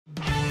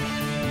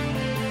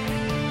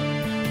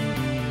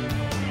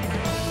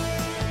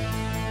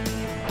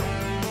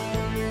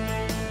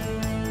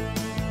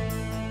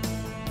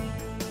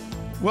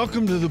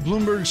Welcome to the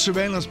Bloomberg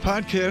Surveillance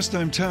Podcast.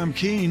 I'm Tom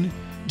Keene.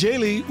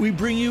 Daily, we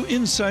bring you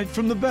insight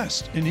from the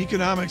best in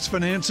economics,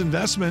 finance,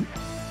 investment,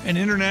 and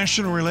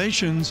international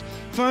relations.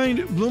 Find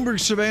Bloomberg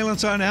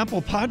Surveillance on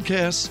Apple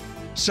Podcasts,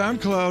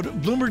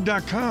 SoundCloud,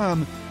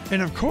 Bloomberg.com,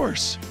 and of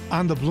course,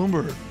 on the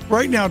Bloomberg.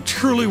 Right now,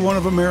 truly one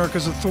of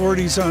America's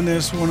authorities on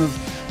this, one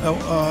of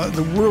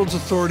the world's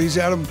authorities,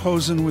 Adam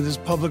Posen, with his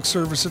public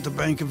service at the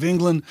Bank of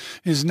England,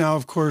 is now,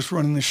 of course,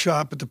 running the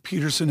shop at the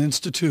Peterson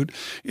Institute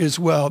as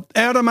well.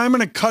 Adam, I'm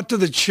going to cut to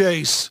the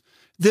chase.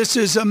 This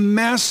is a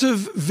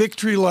massive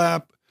victory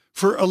lap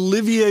for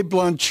Olivier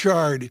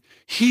Blanchard.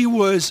 He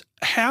was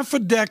half a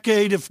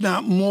decade, if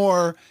not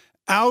more,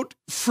 out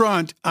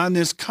front on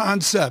this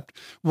concept.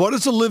 What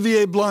has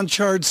Olivier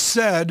Blanchard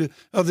said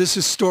of this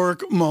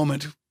historic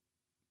moment?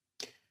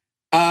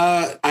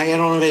 I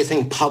don't have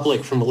anything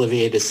public from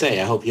Olivier to say.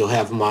 I hope you'll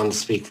have him on to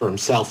speak for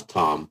himself,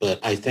 Tom. But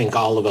I think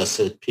all of us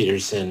at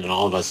Peterson and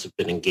all of us have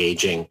been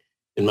engaging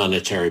in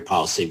monetary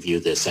policy view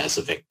this as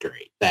a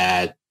victory.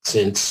 That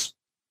since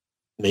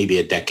maybe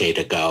a decade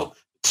ago,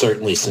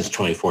 certainly since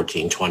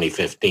 2014,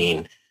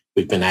 2015,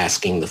 we've been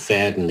asking the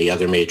Fed and the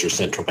other major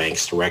central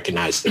banks to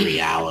recognize the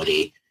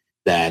reality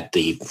that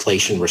the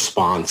inflation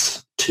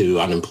response to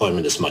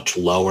unemployment is much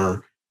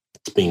lower,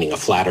 meaning a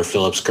flatter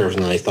Phillips curve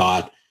than they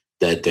thought,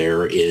 that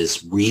there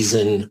is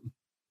reason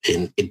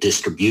in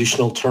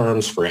distributional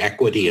terms for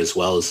equity as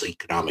well as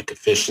economic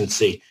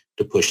efficiency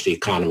to push the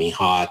economy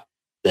hot,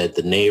 that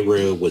the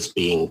NAIRU was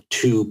being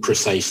too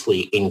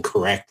precisely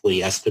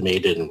incorrectly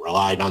estimated and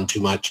relied on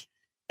too much.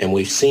 And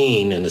we've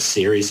seen in a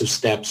series of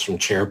steps from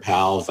Chair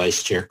Powell,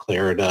 Vice Chair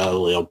Clarida,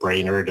 Leo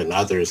Brainerd, and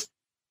others,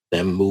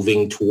 them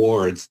moving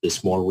towards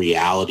this more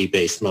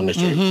reality-based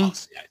monetary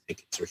policy. I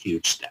think it's a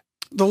huge step.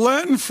 The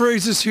Latin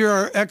phrases here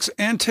are ex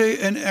ante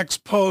and ex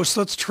post.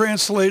 Let's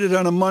translate it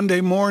on a Monday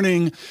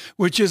morning,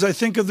 which is, I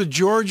think of the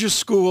Georgia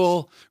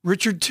school,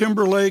 Richard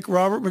Timberlake,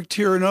 Robert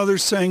McTeer, and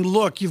others saying,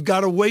 look, you've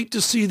got to wait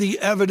to see the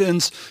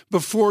evidence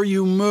before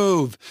you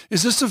move.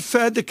 Is this a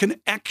Fed that can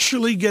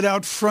actually get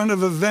out front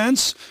of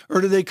events,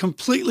 or do they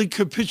completely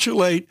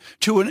capitulate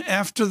to an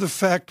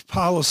after-the-fact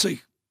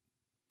policy?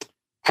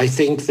 I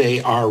think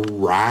they are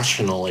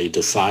rationally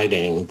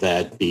deciding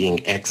that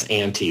being ex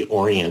ante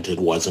oriented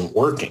wasn't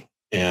working.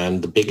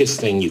 And the biggest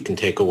thing you can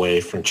take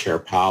away from Chair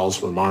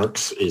Powell's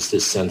remarks is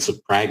this sense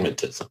of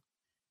pragmatism.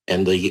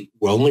 And the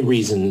only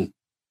reason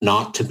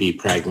not to be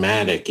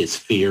pragmatic is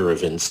fear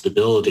of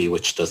instability,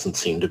 which doesn't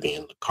seem to be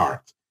in the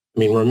cards. I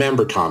mean,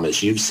 remember, Tom,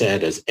 as you've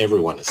said, as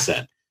everyone has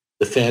said,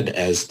 the Fed,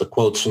 as the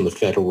quotes from the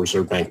Federal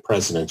Reserve Bank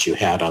presidents you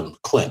had on the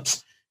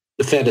clips,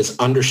 the Fed has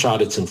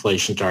undershot its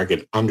inflation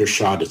target,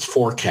 undershot its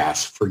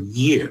forecast for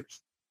years.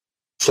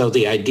 So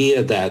the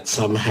idea that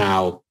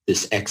somehow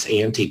this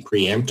ex-ante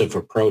preemptive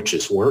approach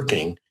is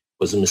working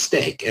was a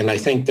mistake. And I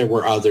think there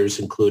were others,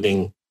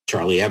 including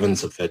Charlie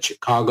Evans of Fed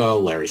Chicago,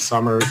 Larry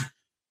Summers,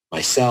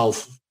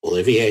 myself,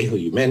 Olivier, who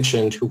you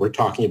mentioned, who were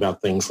talking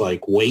about things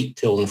like wait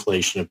till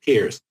inflation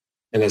appears.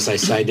 And as I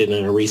cited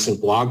in a recent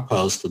blog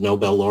post, the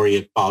Nobel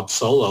laureate Bob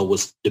Solow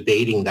was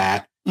debating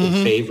that in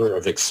favor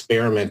of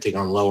experimenting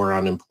on lower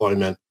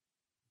unemployment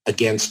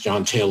against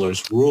John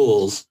Taylor's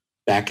rules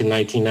back in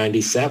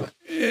 1997.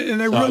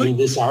 And I mean,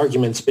 this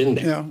argument's been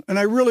there. Yeah, and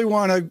I really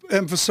want to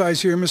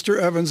emphasize here, Mr.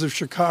 Evans of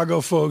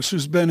Chicago, folks,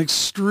 who's been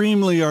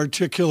extremely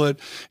articulate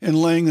in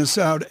laying this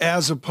out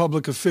as a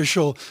public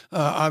official,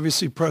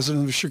 obviously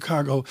president of the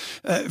Chicago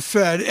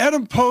Fed.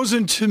 Adam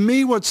Posen, to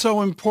me, what's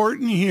so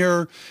important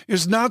here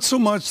is not so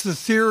much the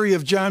theory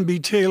of John B.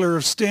 Taylor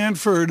of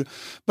Stanford,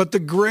 but the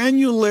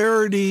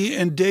granularity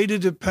and data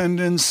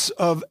dependence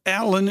of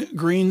Alan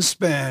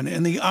Greenspan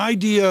and the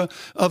idea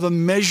of a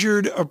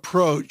measured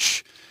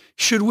approach.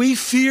 Should we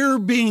fear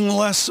being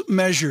less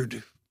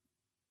measured?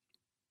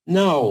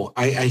 No,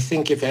 I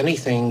think if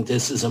anything,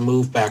 this is a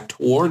move back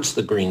towards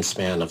the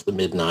Greenspan of the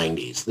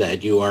mid-90s,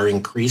 that you are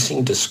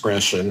increasing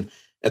discretion.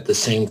 At the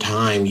same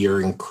time,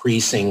 you're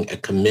increasing a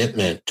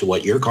commitment to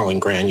what you're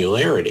calling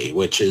granularity,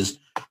 which is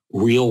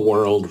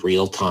real-world,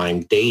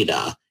 real-time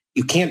data.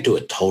 You can't do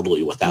it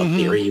totally without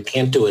theory. You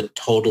can't do it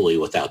totally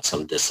without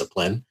some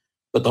discipline.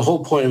 But the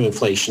whole point of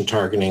inflation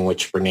targeting,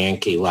 which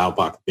Bernanke,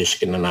 Laubach,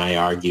 Bishkin, and I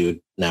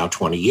argued now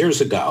 20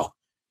 years ago,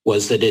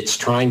 was that it's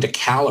trying to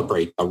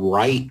calibrate the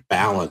right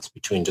balance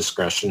between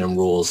discretion and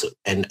rules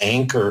and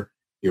anchor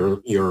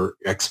your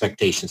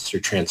expectations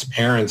through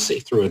transparency,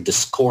 through a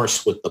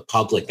discourse with the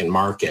public and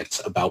markets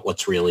about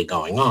what's really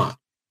going on.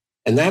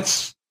 And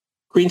that's,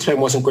 Greenspan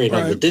wasn't great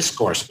on the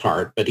discourse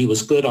part, but he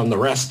was good on the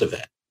rest of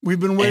it. We've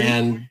been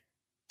waiting.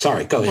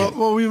 Sorry, go ahead.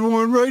 Well, we've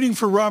been waiting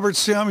for Robert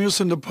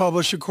Samuelson to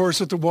publish, of course,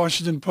 at the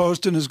Washington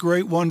Post in his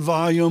great one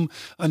volume,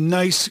 a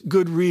nice,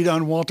 good read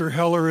on Walter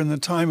Heller in the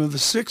time of the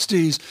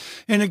 60s.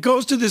 And it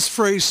goes to this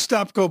phrase,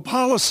 stop-go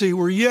policy,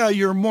 where, yeah,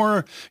 you're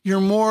more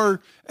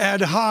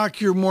ad hoc,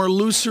 you're more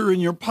looser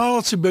in your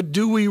policy, but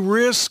do we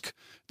risk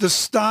the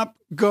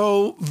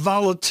stop-go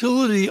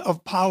volatility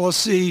of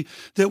policy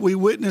that we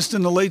witnessed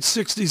in the late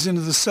 60s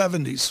into the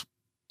 70s?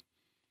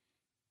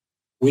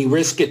 We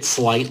risk it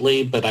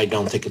slightly, but I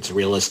don't think it's a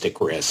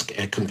realistic risk,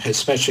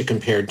 especially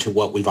compared to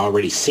what we've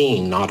already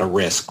seen, not a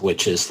risk,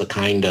 which is the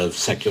kind of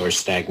secular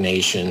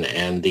stagnation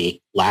and the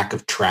lack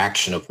of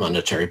traction of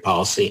monetary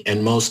policy.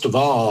 And most of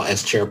all,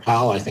 as Chair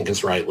Powell, I think,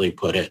 has rightly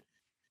put it,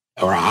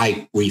 or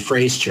I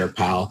rephrased Chair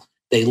Powell,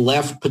 they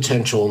left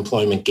potential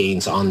employment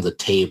gains on the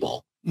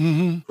table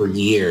for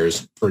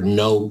years for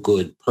no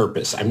good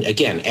purpose. I mean,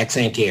 again, ex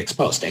ante, ex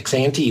post. Ex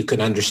ante, you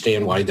can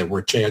understand why there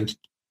were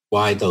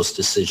why those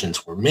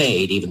decisions were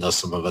made, even though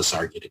some of us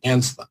argued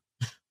against them.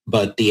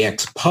 But the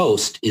ex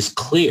post is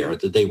clear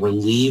that they were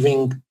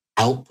leaving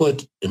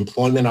output,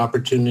 employment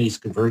opportunities,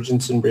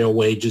 convergence in real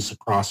wages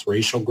across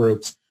racial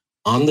groups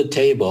on the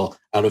table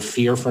out of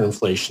fear for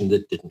inflation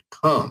that didn't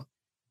come.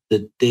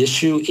 The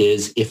issue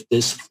is if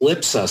this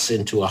flips us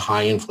into a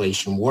high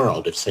inflation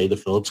world, if, say, the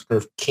Phillips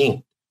curve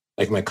kinked,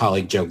 like my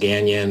colleague Joe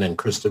Gagnon and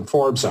Kristen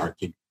Forbes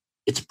argued,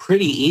 it's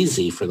pretty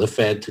easy for the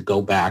Fed to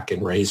go back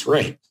and raise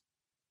rates.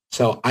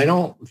 So I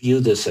don't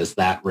view this as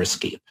that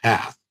risky a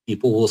path.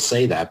 People will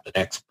say that, but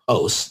ex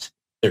post,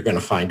 they're going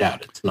to find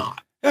out it's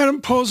not.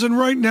 Adam Posen,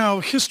 right now,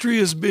 history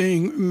is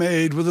being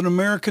made with an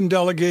American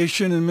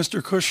delegation and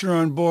Mr. Kushner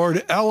on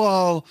board. El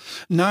Al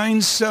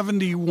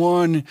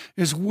 971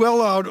 is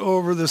well out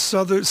over the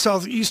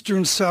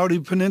southeastern Saudi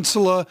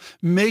peninsula,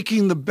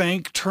 making the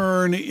bank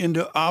turn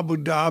into Abu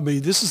Dhabi.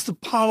 This is the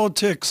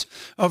politics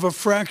of a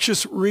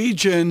fractious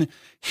region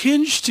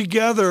hinged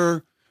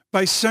together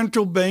by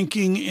central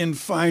banking and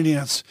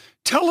finance.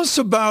 Tell us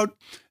about,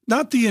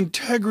 not the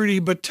integrity,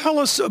 but tell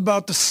us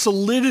about the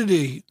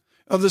solidity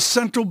of the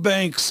central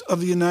banks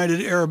of the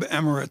United Arab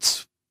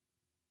Emirates.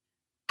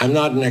 I'm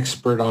not an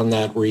expert on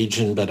that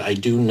region, but I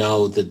do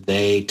know that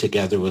they,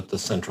 together with the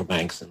central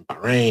banks in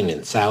Bahrain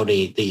and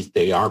Saudi,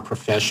 they are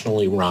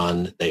professionally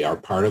run. They are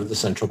part of the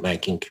central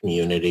banking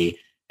community.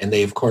 And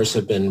they, of course,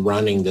 have been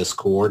running this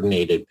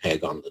coordinated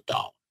peg on the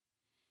dollar.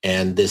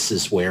 And this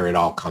is where it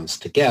all comes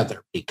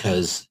together,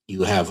 because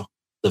you have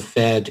the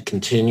Fed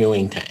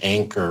continuing to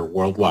anchor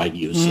worldwide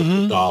use of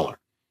the dollar.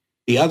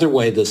 The other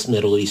way this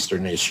Middle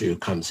Eastern issue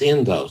comes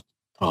in, though,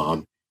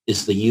 Tom,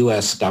 is the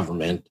U.S.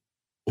 government,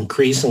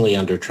 increasingly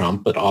under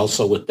Trump, but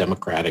also with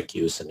Democratic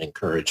use and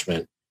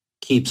encouragement,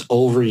 keeps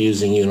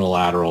overusing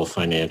unilateral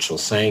financial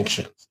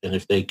sanctions. And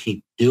if they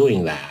keep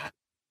doing that,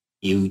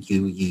 you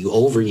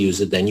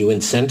overuse it, then you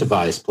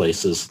incentivize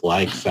places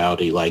like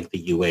Saudi, like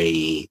the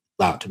UAE,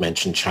 not to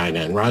mention China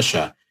and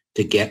Russia,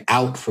 to get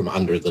out from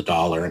under the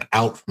dollar and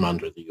out from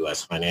under the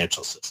U.S.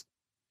 financial system.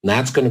 And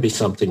that's going to be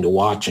something to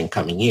watch in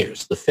coming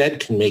years. The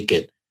Fed can make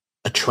it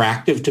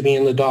attractive to be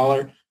in the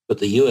dollar, but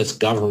the U.S.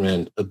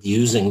 government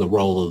abusing the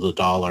role of the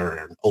dollar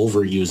and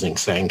overusing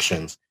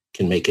sanctions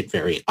can make it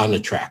very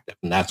unattractive.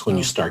 And that's when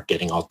you start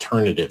getting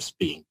alternatives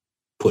being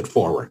put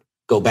forward.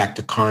 Go back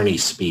to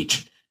Carney's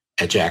speech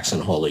at Jackson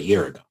Hole a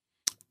year ago.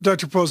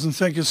 Dr. Posen,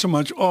 thank you so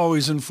much.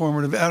 Always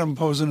informative. Adam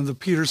Posen of the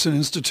Peterson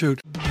Institute.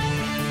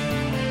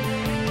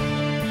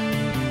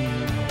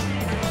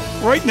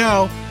 Right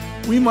now,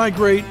 we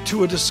migrate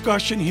to a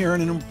discussion here,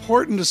 and an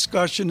important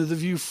discussion of the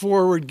view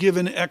forward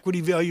given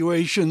equity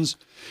valuations.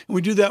 And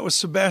we do that with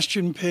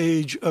Sebastien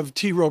Page of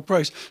T. Rowe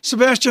Price.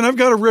 Sebastien, I've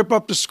got to rip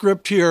up the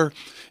script here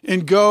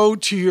and go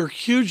to your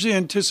hugely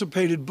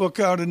anticipated book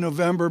out in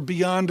November,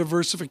 Beyond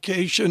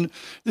Diversification.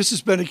 This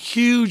has been a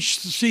huge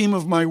theme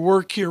of my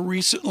work here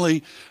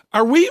recently.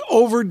 Are we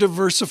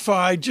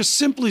over-diversified? Just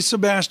simply,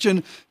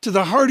 Sebastien, to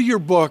the heart of your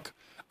book,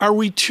 are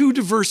we too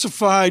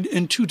diversified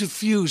and too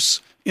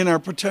diffuse in our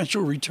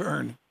potential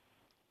return?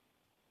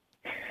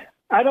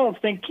 I don't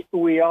think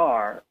we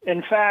are.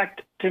 In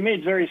fact, to me,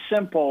 it's very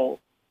simple.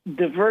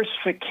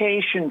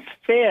 Diversification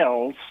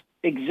fails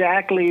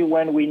exactly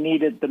when we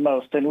need it the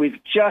most. And we've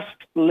just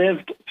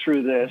lived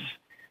through this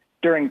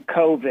during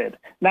COVID.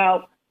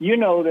 Now, you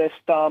know this,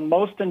 Tom.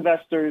 Most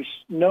investors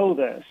know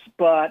this.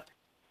 But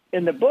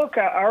in the book,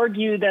 I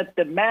argue that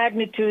the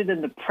magnitude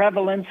and the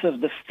prevalence of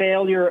the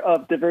failure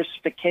of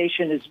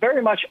diversification is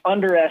very much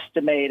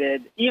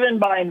underestimated, even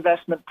by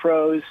investment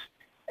pros.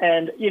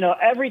 And,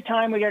 every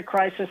time we get a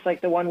crisis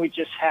like the one we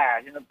just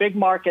had, big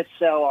market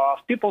sell-off,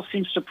 people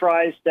seem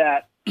surprised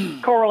that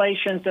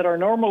correlations that are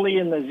normally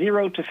in the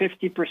 0 to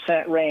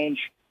 50% range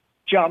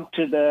jump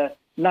to the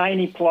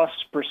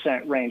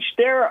 90+% range.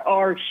 There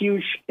are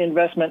huge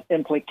investment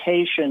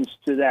implications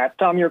to that.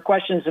 Tom, your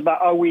question is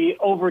about, are we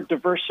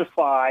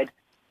over-diversified?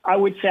 I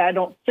would say I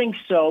don't think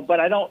so, but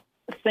I don't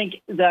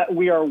think that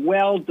we are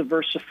well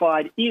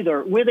diversified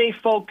either, with a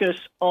focus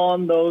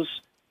on those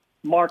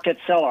market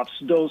sell-offs,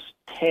 those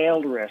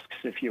tail risks,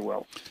 if you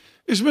will.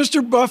 Is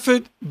Mr.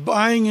 Buffett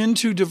buying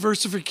into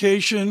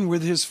diversification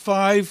with his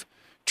 5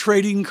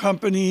 trading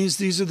companies?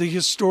 These are the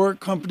historic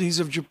companies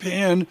of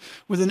Japan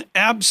with an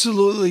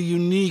absolutely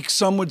unique,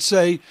 some would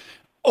say,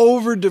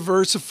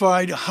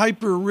 over-diversified,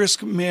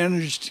 hyper-risk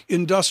managed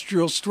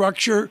industrial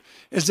structure.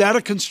 Is that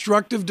a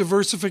constructive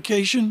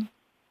diversification?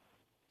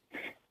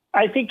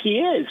 I think he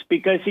is,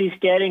 because he's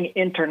getting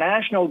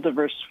international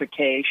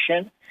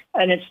diversification,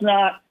 and it's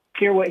not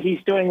hear what he's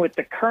doing with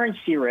the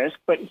currency risk,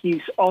 but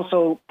he's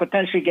also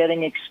potentially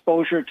getting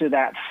exposure to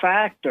that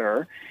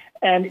factor.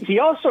 And he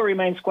also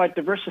remains quite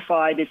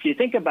diversified, if you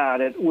think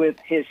about it, with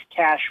his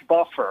cash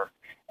buffer.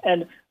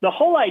 And the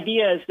whole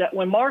idea is that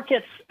when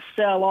markets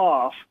sell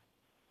off,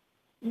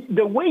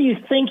 the way you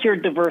think you're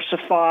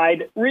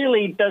diversified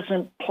really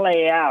doesn't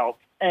play out.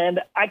 And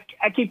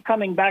I keep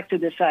coming back to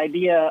this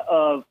idea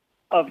of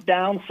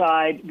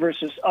downside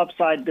versus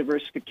upside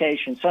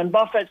diversification. So in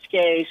Buffett's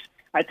case,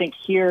 I think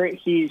here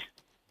he's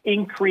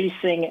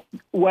increasing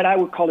what I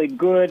would call a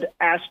good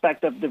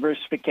aspect of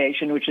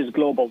diversification, which is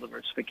global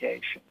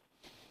diversification.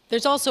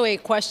 There's also a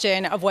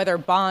question of whether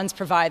bonds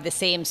provide the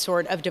same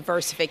sort of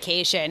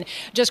diversification.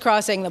 Just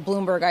crossing the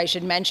Bloomberg, I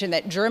should mention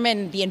that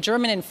the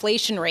German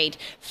inflation rate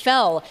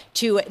fell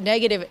to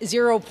negative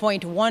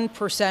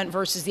 0.1%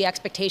 versus the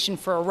expectation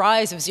for a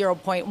rise of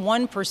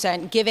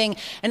 0.1%, giving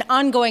an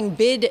ongoing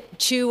bid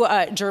to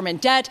German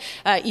debt,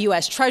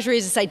 U.S.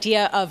 Treasuries, this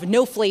idea of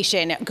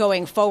no-flation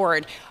going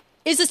forward.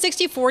 Is the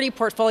 60-40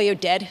 portfolio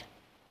dead?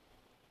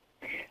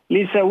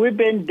 Lisa, we've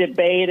been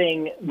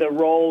debating the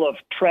role of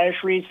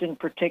treasuries in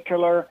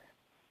particular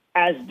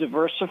as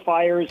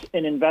diversifiers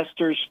in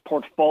investors'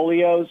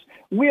 portfolios.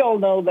 We all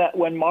know that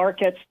when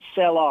markets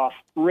sell off,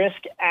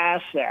 risk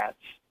assets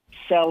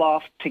sell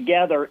off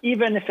together,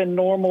 even if in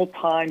normal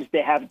times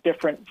they have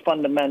different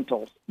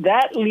fundamentals.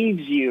 That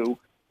leaves you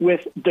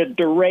with the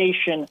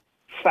duration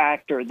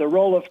factor, the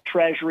role of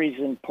treasuries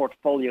in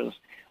portfolios.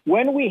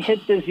 When we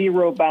hit the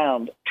zero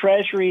bound,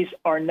 treasuries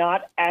are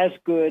not as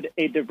good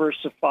a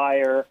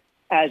diversifier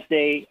as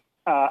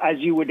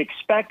you would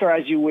expect or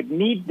as you would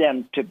need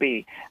them to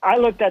be. I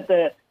looked at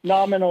the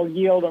nominal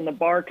yield on the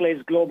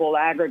Barclays Global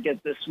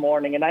Aggregate this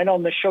morning, and I know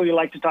on the show you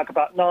like to talk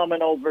about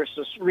nominal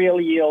versus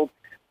real yield,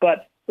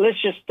 but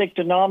let's just stick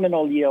to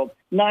nominal yield.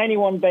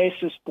 91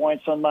 basis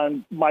points on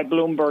my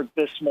Bloomberg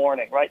this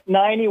morning, right?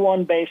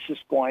 91 basis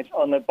points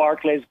on the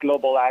Barclays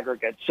Global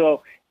Aggregate.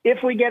 So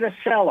if we get a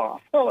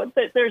sell-off,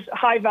 there's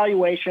high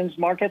valuations,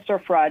 markets are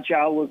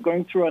fragile, we're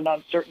going through an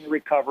uncertain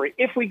recovery.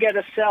 If we get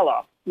a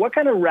sell-off, what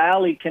kind of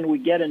rally can we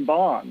get in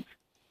bonds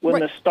when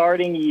the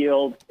starting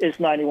yield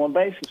is 91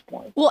 basis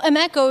points? Well, and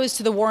that goes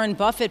to the Warren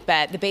Buffett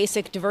bet, the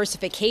basic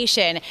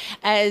diversification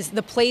as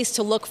the place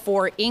to look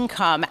for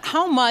income.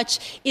 How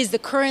much is the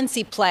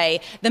currency play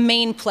the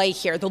main play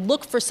here, the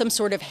look for some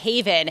sort of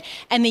haven,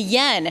 and the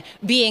yen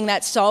being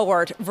that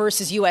stalwart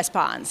versus U.S.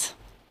 bonds?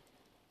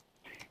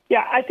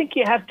 Yeah, I think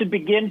you have to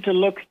begin to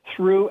look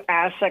through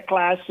asset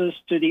classes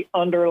to the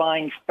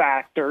underlying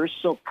factors.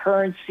 So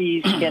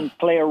currencies can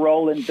play a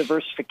role in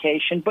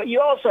diversification, but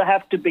you also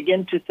have to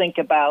begin to think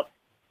about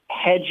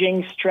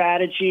hedging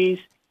strategies.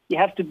 You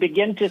have to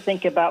begin to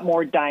think about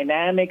more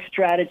dynamic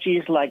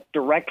strategies like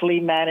directly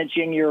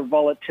managing your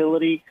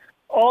volatility.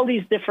 All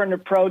these different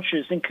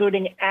approaches,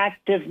 including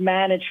active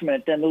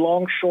management and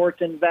long-short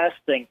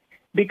investing,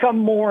 become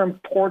more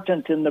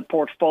important in the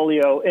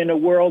portfolio in a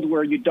world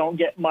where you don't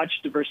get much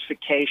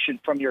diversification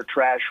from your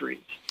treasuries.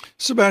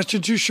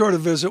 Sebastien, too short a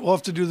visit. We'll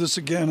have to do this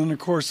again. And, of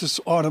course,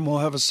 this autumn we'll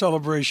have a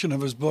celebration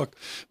of his book,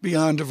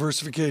 Beyond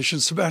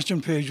Diversification.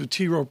 Sebastien Page with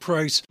T. Rowe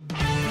Price.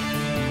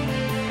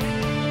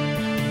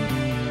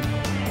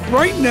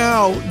 Right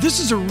now,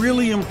 this is a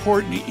really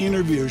important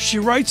interview. She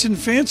writes in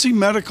fancy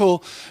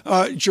medical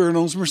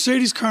journals.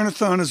 Mercedes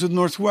Carnethon is with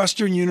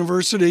Northwestern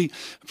University,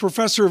 a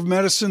professor of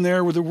medicine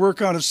there with her work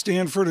out of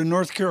Stanford and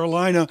North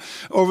Carolina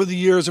over the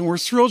years, and we're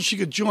thrilled she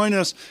could join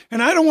us.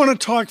 And I don't want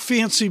to talk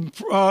fancy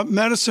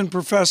medicine,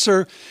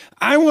 Professor.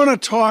 I want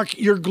to talk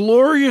your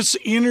glorious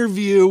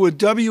interview with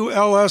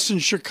WLS in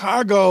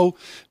Chicago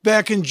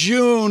back in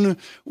June,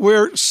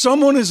 where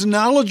someone as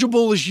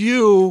knowledgeable as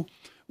you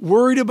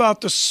worried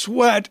about the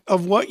sweat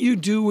of what you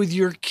do with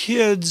your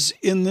kids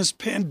in this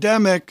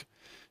pandemic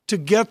to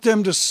get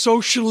them to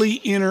socially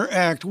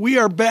interact. We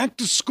are back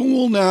to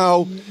school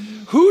now.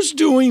 Who's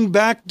doing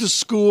back to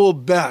school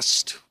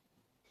best?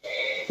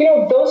 You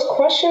know, those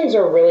questions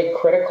are really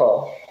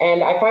critical,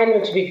 and I find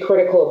them to be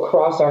critical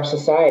across our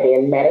society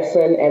and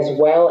medicine, as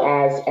well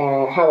as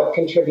how it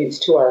contributes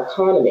to our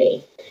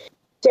economy.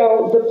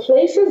 So the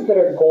places that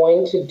are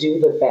going to do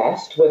the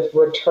best with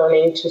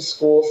returning to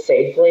school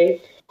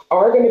safely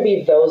are going to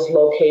be those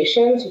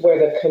locations where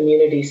the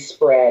community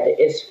spread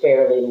is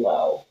fairly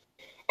low.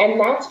 And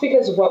that's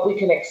because what we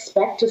can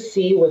expect to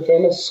see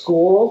within a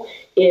school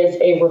is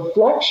a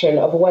reflection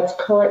of what's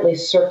currently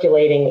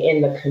circulating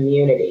in the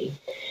community.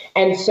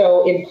 And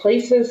so in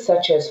places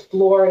such as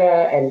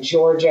Florida and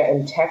Georgia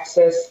and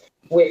Texas,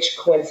 which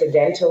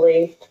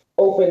coincidentally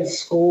opened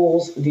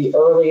schools the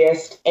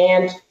earliest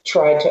and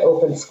tried to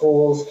open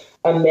schools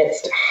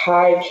amidst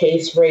high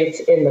case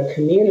rates in the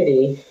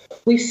community,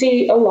 we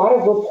see a lot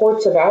of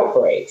reports of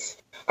outbreaks.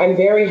 I'm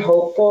very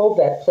hopeful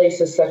that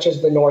places such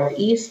as the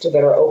Northeast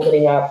that are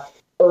opening up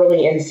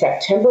early in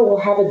September will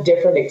have a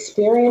different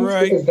experience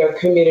because their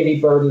community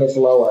burden is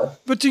lower.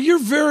 But to your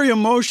very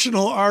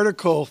emotional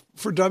article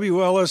for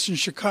WLS in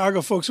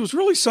Chicago, folks, it was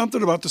really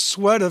something about the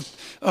sweat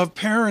of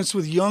parents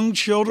with young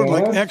children,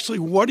 like actually,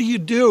 what do you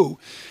do?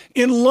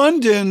 In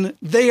London,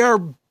 they are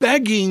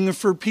begging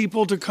for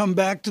people to come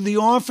back to the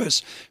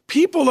office.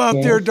 People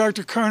out there,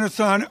 Dr.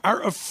 Carnethon,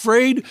 are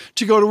afraid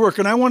to go to work.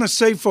 And I want to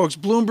say, folks,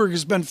 Bloomberg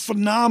has been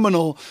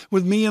phenomenal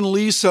with me and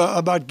Lisa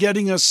about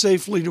getting us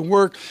safely to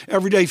work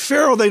every day.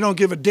 Farrell, they don't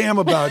give a damn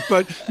about,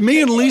 but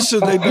me and Lisa,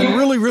 they've been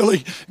really,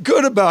 really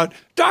good about.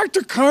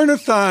 Dr.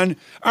 Carnethon,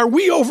 are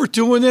we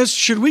overdoing this?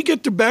 Should we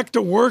get back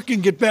to work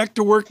and get back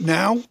to work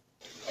now?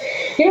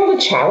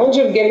 The challenge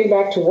of getting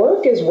back to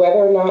work is whether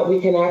or not we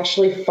can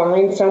actually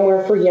find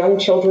somewhere for young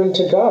children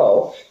to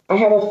go. I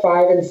have a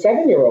 5 and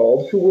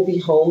 7-year-old who will be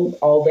home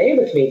all day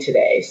with me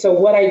today. So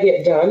what I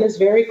get done is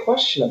very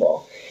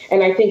questionable.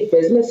 And I think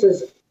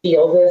businesses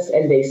feel this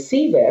and they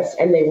see this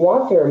and they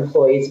want their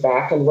employees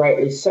back, and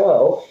rightly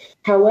so.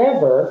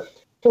 However,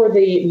 for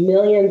the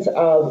millions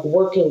of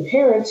working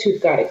parents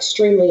who've got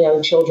extremely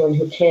young children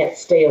who can't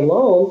stay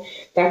alone,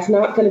 that's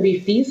not going to be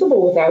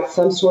feasible without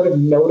some sort of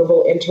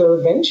notable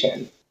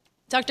intervention.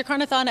 Dr.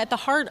 Carnethon, at the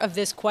heart of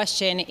this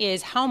question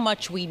is how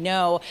much we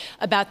know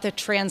about the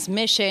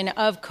transmission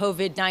of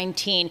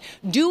COVID-19.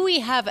 Do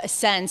we have a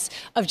sense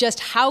of just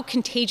how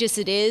contagious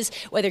it is,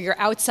 whether you're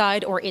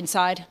outside or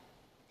inside?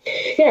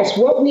 Yes,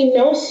 what we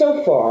know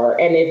so far,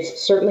 and it's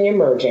certainly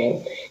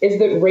emerging, is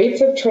that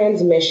rates of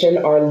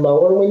transmission are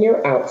lower when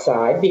you're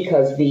outside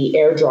because the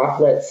air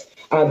droplets,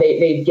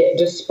 they get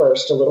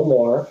dispersed a little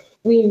more.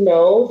 We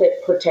know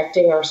that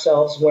protecting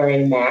ourselves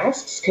wearing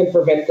masks can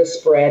prevent the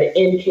spread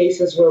in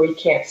cases where we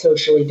can't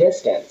socially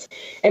distance.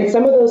 And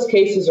some of those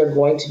cases are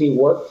going to be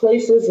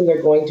workplaces and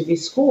they're going to be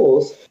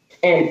schools,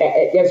 and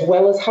as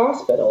well as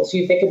hospitals.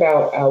 You think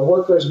about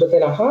workers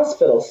within a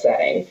hospital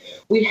setting.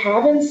 We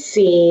haven't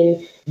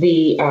seen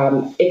the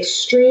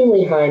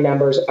extremely high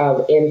numbers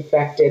of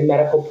infected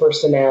medical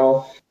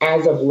personnel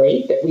as of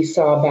late that we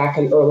saw back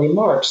in early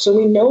March. So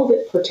we know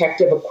that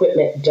protective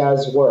equipment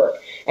does work.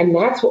 And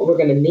that's what we're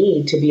going to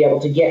need to be able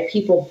to get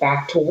people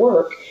back to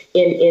work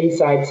in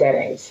inside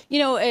settings.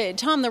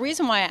 Tom, the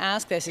reason why I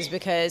ask this is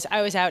because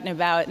I was out and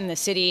about in the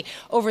city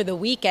over the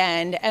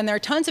weekend, and there are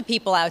tons of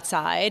people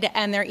outside,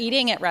 and they're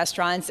eating at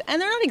restaurants,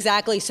 and they're not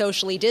exactly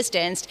socially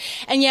distanced.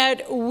 And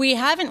yet we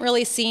haven't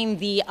really seen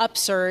the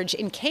upsurge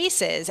in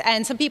cases.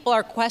 And some people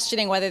are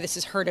questioning whether this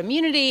is herd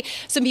immunity.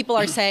 Some people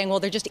are saying, well,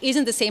 there just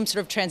isn't the same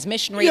sort of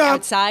transmission rate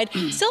outside.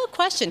 Still a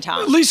question,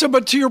 Tom. Lisa,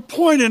 but to your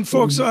point, and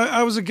folks,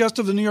 I was a guest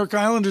of the New York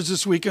Islanders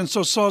this weekend,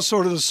 so saw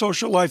sort of the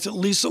social life that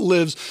Lisa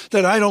lives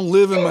that I don't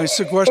live in my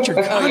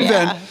sequestered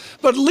convent.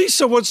 But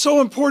Lisa, what's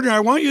so important, I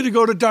want you to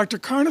go to Dr.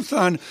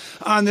 Carnethon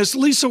on this.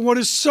 Lisa, what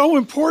is so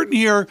important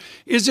here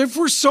is if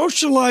we're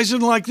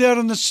socializing like that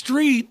on the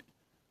street,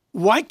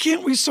 why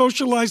can't we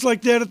socialize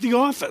like that at the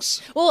office?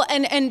 Well,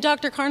 and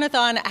Dr.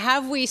 Carnethon,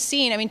 have we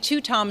seen,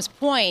 to Tom's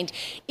point,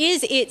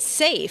 is it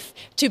safe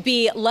to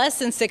be less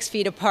than 6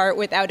 feet apart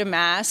without a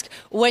mask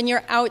when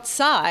you're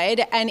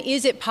outside? And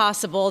is it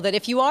possible that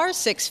if you are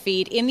 6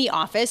 feet in the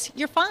office,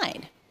 you're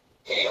fine?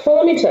 Well,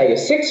 let me tell you,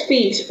 6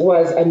 feet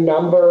was a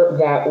number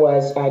that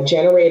was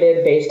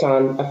generated based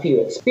on a few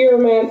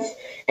experiments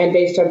and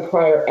based on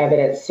prior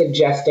evidence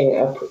suggesting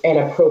an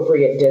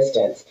appropriate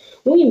distance.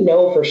 We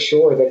know for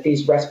sure that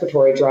these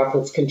respiratory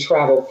droplets can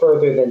travel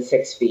further than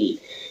 6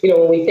 feet.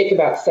 When we think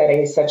about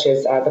settings such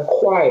as the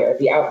choir,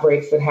 the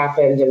outbreaks that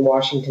happened in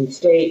Washington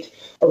State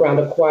around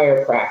a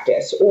choir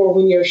practice, or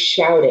when you're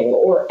shouting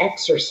or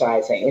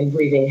exercising and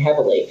breathing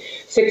heavily,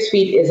 6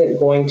 feet isn't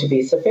going to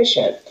be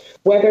sufficient.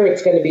 Whether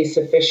it's going to be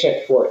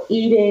sufficient for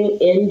eating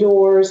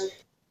indoors,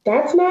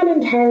 that's not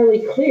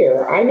entirely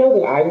clear. I know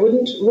that I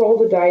wouldn't roll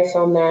the dice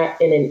on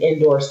that in an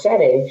indoor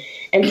setting.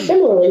 And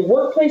similarly,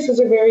 workplaces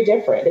are very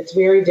different. It's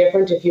very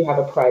different if you have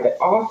a private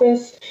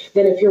office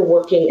than if you're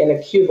working in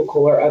a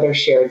cubicle or other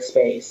shared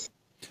space.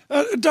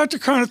 Dr.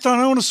 Carnethon,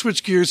 I want to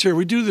switch gears here.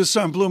 We do this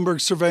on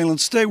Bloomberg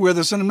Surveillance. Stay with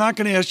us, and I'm not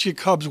going to ask you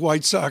Cubs,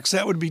 White Sox.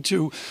 That would be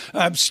too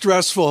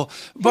stressful.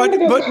 But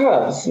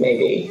Cubs,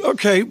 maybe.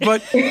 Okay,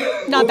 but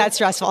not that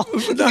stressful.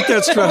 Not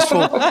that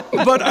stressful.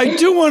 But I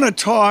do want to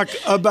talk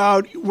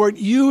about what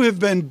you have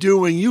been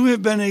doing. You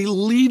have been a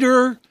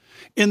leader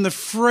in the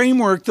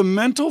framework, the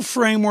mental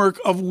framework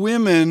of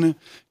women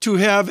to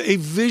have a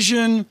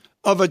vision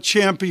of a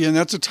champion.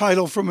 That's a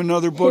title from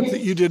another book that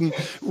you didn't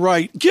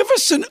write. Give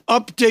us an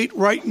update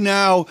right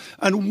now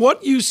on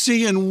what you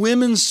see in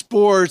women's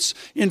sports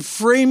in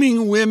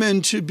framing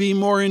women to be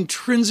more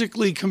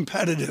intrinsically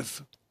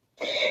competitive.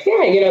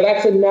 Yeah,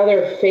 that's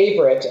another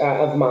favorite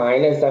of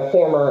mine as a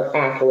former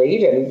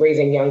athlete and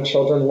raising young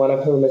children, one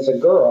of whom is a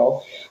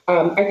girl.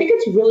 I think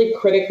it's really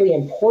critically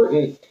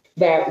important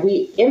that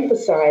we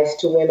emphasize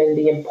to women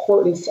the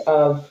importance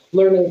of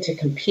learning to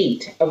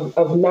compete,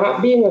 of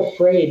not being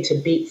afraid to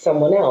beat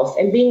someone else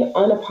and being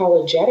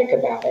unapologetic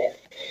about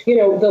it.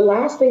 The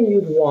last thing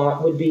you'd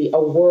want would be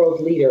a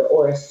world leader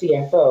or a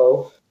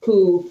CFO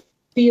who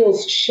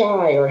feels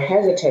shy or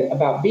hesitant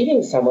about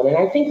beating someone. And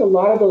I think a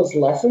lot of those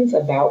lessons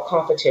about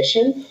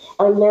competition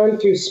are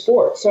learned through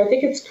sports. So I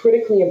think it's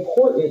critically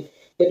important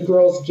that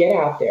girls get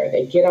out there,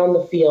 they get on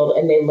the field,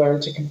 and they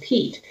learn to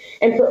compete.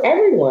 And for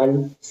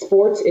everyone,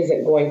 sports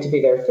isn't going to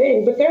be their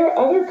thing, but there are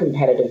other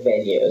competitive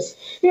venues.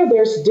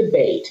 There's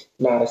debate,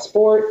 not a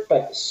sport,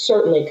 but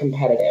certainly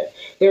competitive.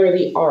 There are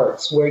the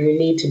arts, where you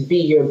need to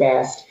be your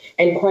best,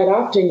 and quite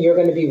often you're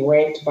going to be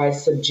ranked by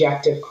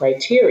subjective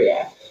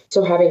criteria.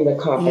 So having the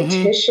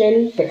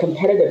competition, the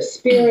competitive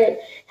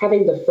spirit,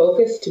 having the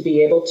focus to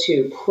be able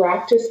to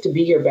practice to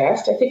be your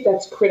best, I think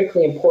that's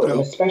critically important,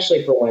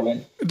 especially for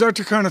women.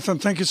 Dr. Carnethon,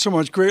 thank you so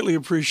much. Greatly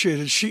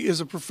appreciated. She is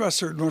a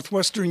professor at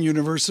Northwestern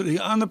University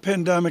on the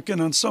pandemic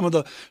and on some of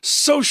the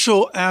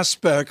social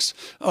aspects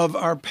of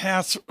our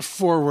path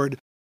forward.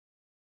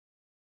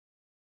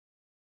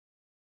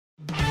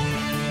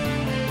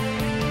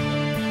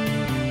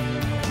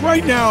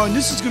 Right now, and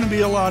this is going to be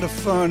a lot of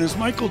fun, is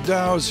Michael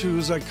Dowse, who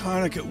is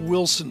iconic at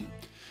Wilson.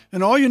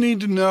 And all you need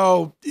to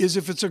know is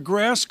if it's a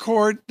grass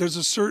court, there's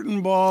a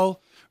certain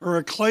ball, or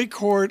a clay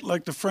court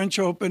like the French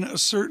Open, a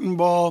certain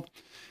ball.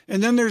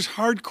 And then there's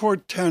hard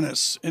court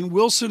tennis. And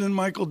Wilson and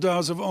Michael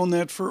Dowse have owned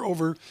that for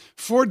over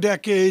 4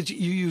 decades.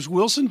 You use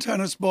Wilson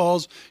tennis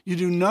balls, you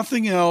do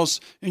nothing else,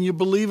 and you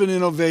believe in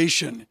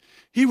innovation.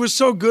 He was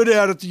so good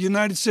at it, the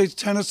United States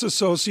Tennis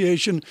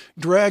Association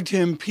dragged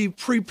him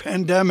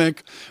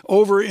pre-pandemic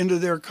over into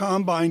their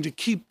combine to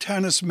keep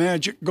tennis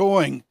magic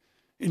going.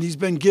 And he's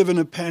been given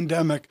a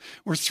pandemic.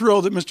 We're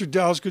thrilled that Mr.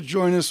 Dowse could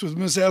join us with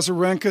Ms.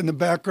 Azarenka in the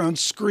background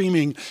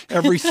screaming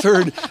every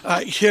third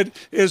hit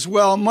as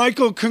well.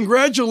 Michael,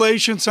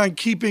 congratulations on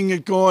keeping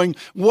it going.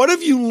 What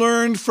have you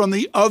learned from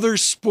the other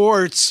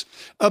sports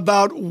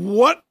about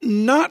what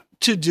not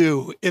to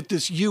do at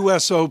this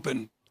U.S.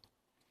 Open?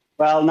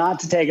 Well, not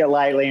to take it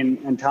lightly,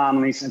 and Tom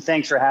and Lisa,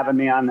 thanks for having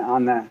me on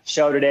the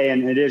show today.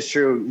 And it is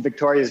true,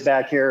 Victoria's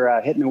back here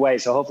hitting away,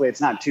 so hopefully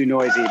it's not too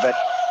noisy. But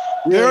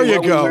really, there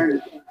you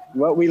go.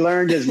 What we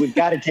learned is we've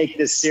got to take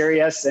this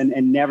serious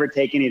and never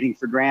take anything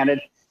for granted,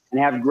 and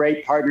have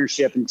great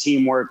partnership and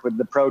teamwork with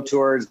the pro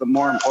tours, but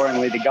more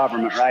importantly, the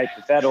government, right?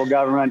 The federal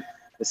government,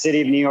 the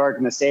city of New York,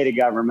 and the state of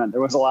government. There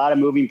was a lot of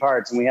moving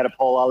parts, and we had to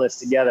pull all this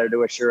together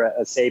to assure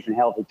a safe and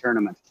healthy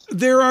tournament.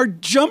 There are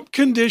jump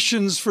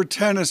conditions for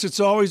tennis. It's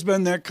always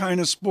been that kind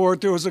of sport.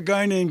 There was a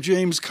guy named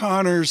James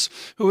Connors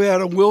who had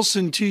a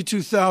Wilson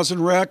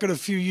T2000 racket a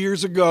few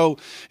years ago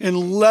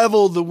and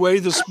leveled the way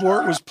the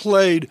sport was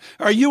played.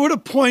 Are you at a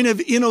point of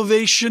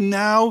innovation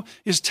now?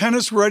 Is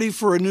tennis ready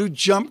for a new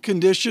jump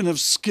condition of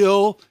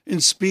skill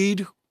and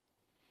speed?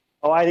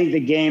 Oh, I think the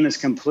game has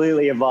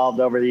completely evolved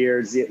over the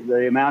years.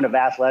 The amount of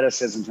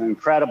athleticism is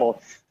incredible.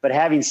 But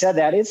having said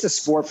that, it's a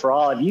sport for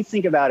all. If you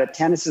think about it,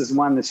 tennis is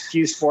one of the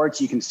few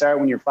sports you can start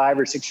when you're 5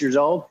 or 6 years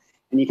old,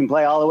 and you can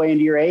play all the way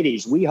into your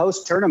 80s. We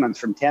host tournaments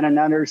from 10 and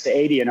unders to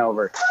 80 and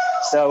over.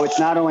 So it's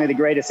not only the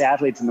greatest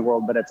athletes in the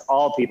world, but it's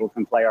all people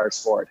can play our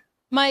sport.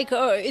 Mike,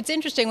 it's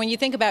interesting. When you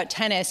think about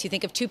tennis, you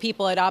think of two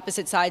people at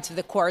opposite sides of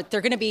the court.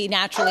 They're going to be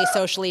naturally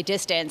socially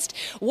distanced.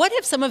 What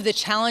have some of the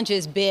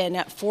challenges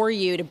been for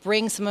you to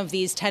bring some of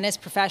these tennis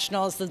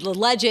professionals, the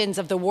legends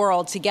of the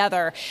world,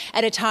 together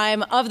at a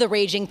time of the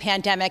raging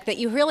pandemic that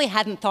you really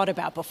hadn't thought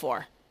about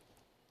before?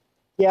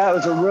 Yeah, it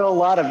was a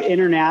lot of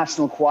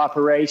international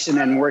cooperation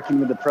and working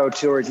with the pro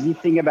tours. If you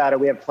think about it,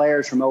 we have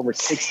players from over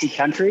 60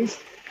 countries.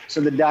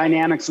 So the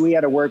dynamics we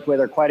had to work with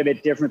are quite a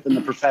bit different than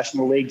the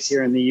professional leagues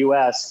here in the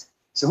U.S.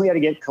 So we had to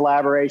get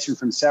collaboration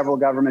from several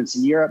governments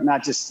in Europe,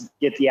 not just to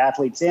get the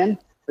athletes in,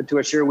 but to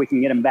assure we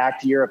can get them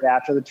back to Europe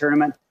after the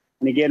tournament.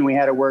 And again, we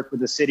had to work with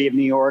the city of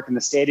New York and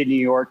the state of New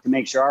York to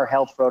make sure our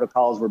health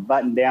protocols were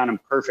buttoned down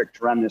and perfect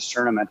to run this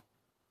tournament.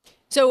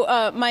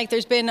 So, Mike,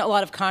 there's been a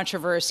lot of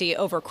controversy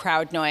over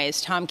crowd noise.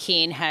 Tom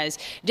Keene has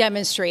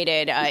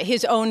demonstrated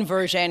his own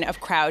version of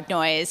crowd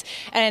noise.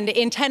 And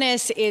in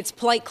tennis, it's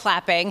polite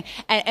clapping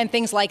and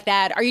things like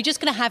that. Are you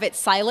just going to have it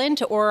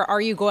silent, or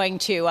are you going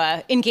to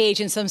engage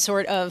in some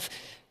sort of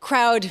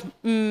crowd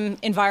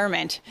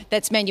environment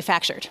that's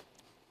manufactured?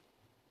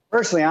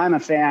 Personally, I'm a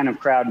fan of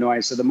crowd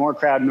noise. So the more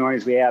crowd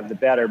noise we have, the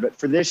better. But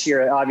for this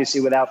year, obviously,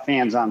 without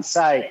fans on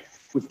site,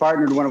 we've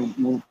partnered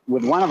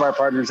with one of our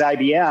partners,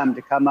 IBM,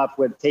 to come up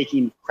with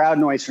taking crowd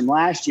noise from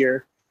last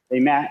year.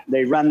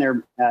 They run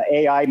their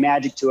AI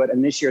magic to it,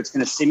 and this year it's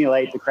going to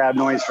simulate the crowd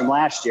noise from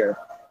last year.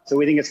 So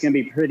we think it's going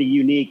to be pretty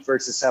unique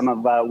versus some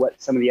of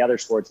what some of the other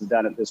sports have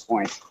done at this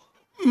point.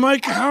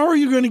 Mike, how are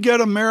you going to get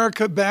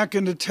America back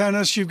into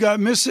tennis? You've got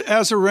Miss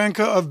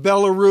Azarenka of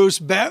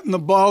Belarus batting the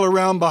ball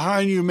around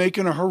behind you,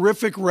 making a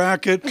horrific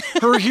racket.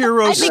 Her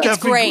hero,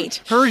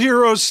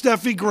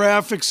 Steffi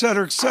Graf, et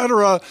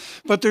cetera,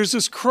 But there's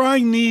this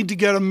crying need to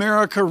get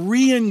America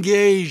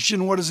re-engaged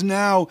in what is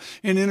now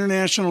an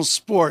international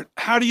sport.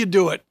 How do you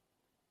do it?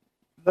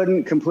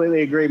 Couldn't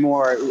completely agree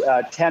more.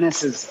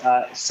 Tennis is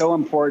so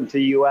important to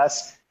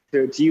U.S.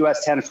 to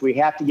U.S. tennis. We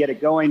have to get it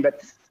going,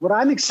 but what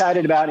I'm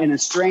excited about, in a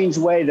strange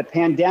way, the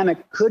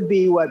pandemic could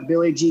be what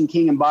Billie Jean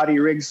King and Bobby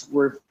Riggs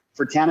were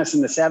for tennis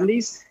in the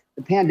 70s.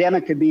 The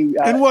pandemic could be...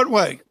 in what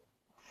way?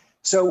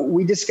 So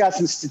we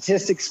discussed in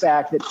statistics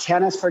fact that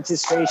tennis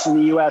participation in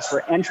the U.S.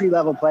 for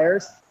entry-level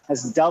players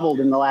has doubled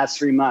in the last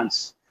 3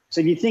 months.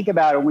 So if you think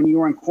about it, when you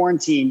were in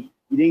quarantine,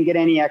 You didn't get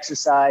any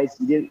exercise.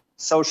 You didn't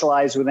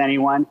socialize with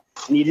anyone,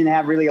 and you didn't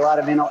have really a lot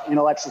of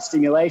intellectual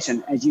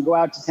stimulation. As you go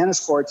out to tennis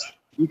courts,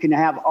 you can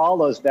have all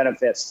those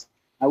benefits.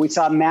 We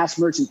saw mass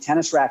merchant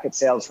tennis racket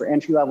sales for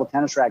entry-level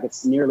tennis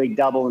rackets nearly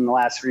double in the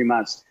last 3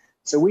 months.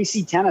 So we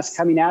see tennis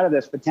coming out of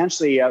this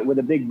potentially with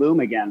a big boom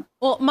again.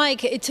 Well, Mike,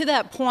 to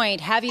that point,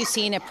 have you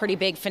seen a pretty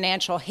big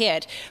financial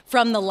hit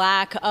from the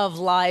lack of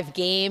live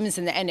games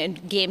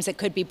and games that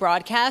could be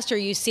broadcast? Or are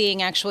you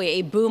seeing actually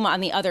a boom on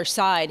the other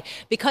side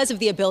because of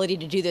the ability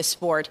to do this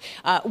sport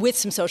with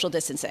some social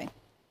distancing?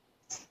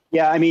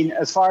 Yeah, I mean,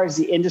 as far as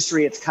the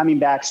industry, it's coming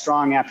back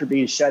strong after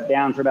being shut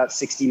down for about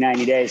 60,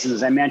 90 days. And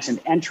as I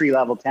mentioned,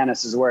 entry-level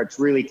tennis is where it's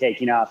really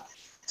taking off.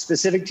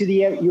 Specific to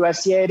the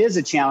USTA, it is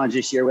a challenge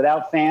this year.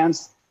 Without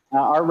fans,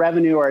 our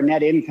revenue, or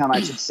net income, I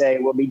should say,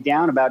 will be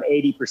down about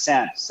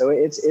 80%. So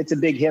it's a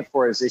big hit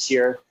for us this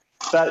year.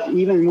 But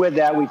even with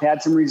that, we've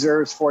had some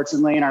reserves,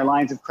 fortunately, in our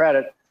lines of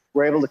credit.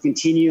 We're able to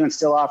continue and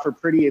still offer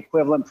pretty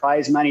equivalent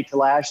prize money to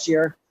last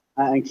year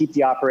and keep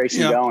the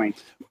operation going.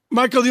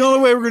 Michael, the only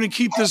way we're going to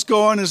keep this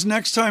going is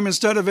next time,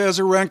 instead of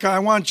Azarenka, I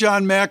want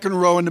John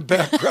McEnroe in the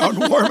background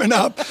warming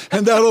up,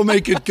 and that'll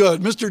make it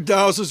good. Mr.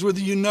 Dowse is with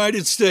the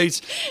United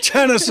States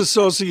Tennis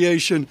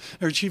Association,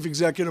 our Chief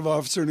Executive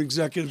Officer and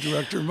Executive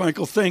Director.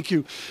 Michael, thank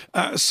you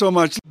so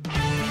much.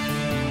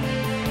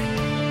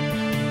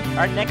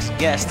 Our next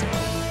guest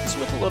is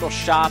with a little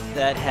shop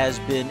that has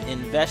been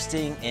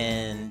investing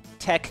in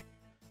tech,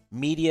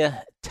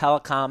 media,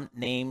 telecom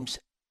names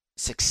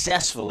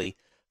successfully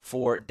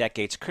for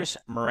decades. Chris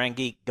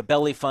Marangi,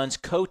 Gabelli Funds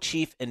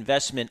Co-Chief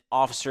Investment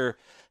Officer,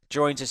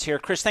 joins us here.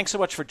 Chris, thanks so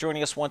much for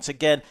joining us once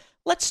again.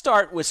 Let's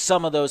start with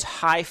some of those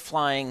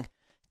high-flying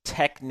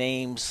tech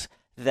names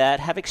that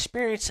have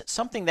experienced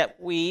something that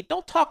we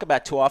don't talk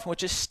about too often,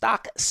 which is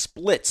stock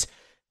splits.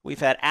 We've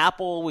had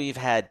Apple, we've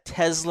had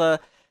Tesla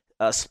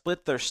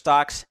split their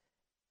stocks.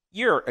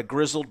 You're a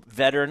grizzled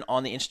veteran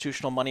on the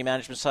institutional money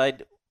management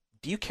side.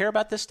 Do you care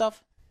about this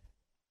stuff?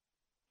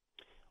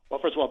 Well,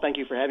 first of all, thank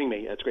you for having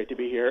me. It's great to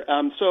be here.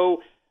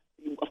 So,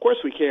 of course,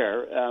 we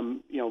care.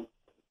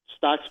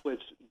 Stock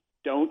splits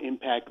don't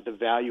impact the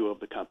value of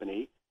the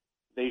company.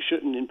 They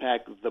shouldn't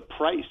impact the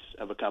price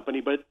of a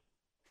company, but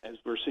as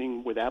we're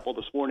seeing with Apple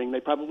this morning, they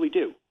probably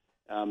do.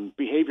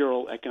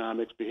 Behavioral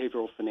economics,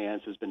 behavioral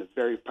finance has been a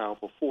very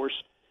powerful force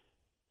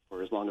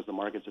for as long as the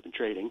markets have been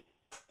trading.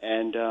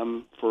 And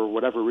for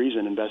whatever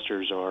reason,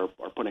 investors are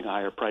putting a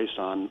higher price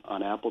on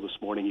Apple this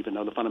morning, even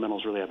though the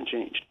fundamentals really haven't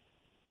changed.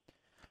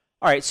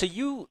 All right, so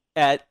you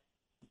at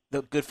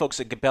the good folks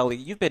at Gabelli,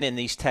 you've been in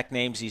these tech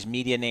names, these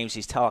media names,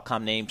 these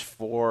telecom names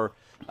for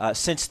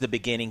since the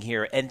beginning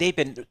here, and they've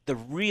been the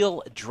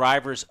real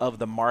drivers of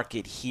the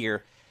market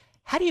here.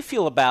 How do you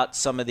feel about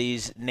some of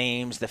these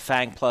names, the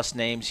FANG Plus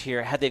names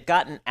here? Have they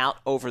gotten out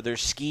over their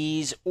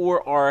skis,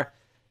 or are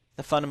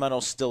the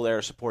fundamentals still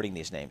there supporting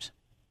these names?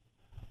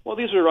 Well,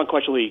 these are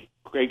unquestionably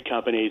great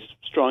companies,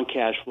 strong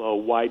cash flow,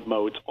 wide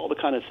moats, all the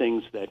kind of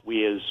things that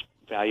we as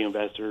value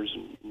investors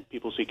and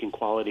people seeking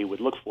quality would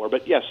look for.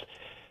 But yes,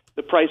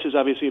 the prices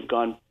obviously have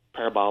gone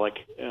parabolic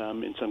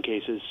in some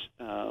cases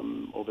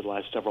over the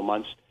last several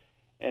months,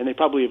 and they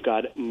probably have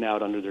gotten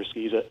out under their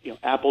skis.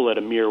 Apple at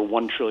a mere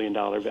 $1 trillion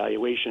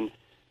valuation,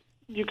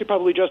 you could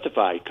probably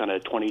justify kind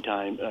of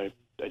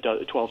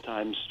 12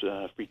 times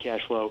free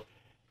cash flow.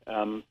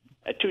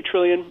 At $2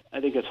 trillion,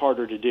 I think that's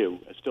harder to do.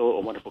 It's still a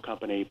wonderful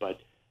company, but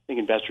I think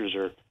investors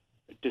are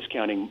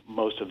discounting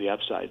most of the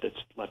upside that's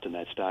left in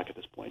that stock at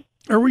this point.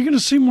 Are we going to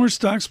see more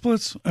stock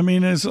splits? I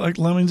mean, is it like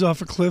lemmings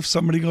off a cliff?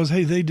 Somebody goes,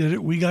 hey, they did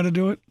it, we got to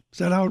do it? Is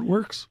that how it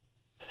works?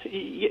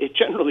 It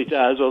generally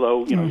does,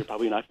 although you're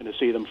probably not going to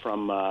see them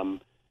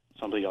from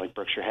something like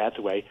Berkshire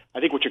Hathaway. I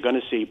think what you're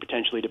going to see,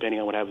 potentially, depending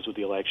on what happens with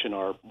the election,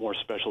 are more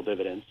special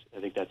dividends.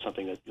 I think that's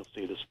something that you'll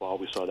see this fall.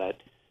 We saw that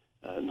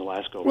in the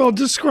last go. Well,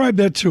 describe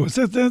that to us.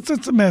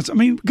 That's a mess. I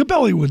mean,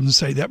 Gabelli wouldn't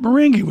say that.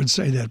 Marangi would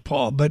say that,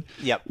 Paul. But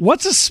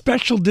What's a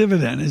special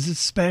dividend? Is it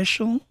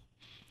special?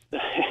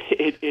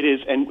 It is,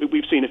 and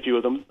we've seen a few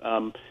of them.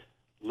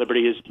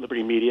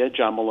 Liberty Media,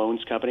 John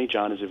Malone's company.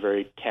 John is a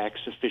very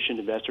tax-efficient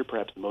investor,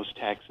 perhaps the most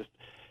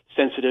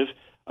tax-sensitive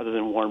other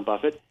than Warren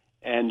Buffett.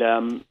 And,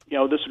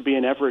 this would be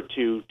an effort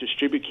to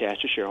distribute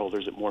cash to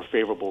shareholders at more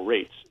favorable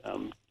rates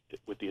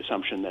with the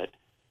assumption that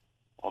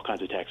all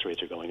kinds of tax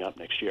rates are going up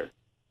next year.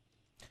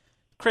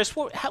 Chris,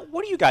 how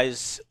are you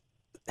guys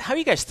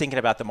thinking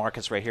about the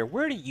markets right here?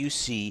 Where do you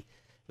see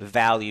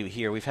value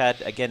here? We've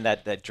had, again,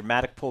 that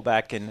dramatic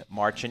pullback in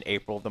March and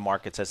April of the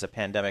markets as the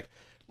pandemic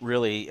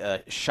really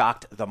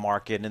shocked the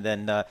market. And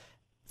then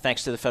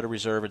thanks to the Federal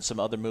Reserve and some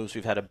other moves,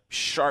 we've had a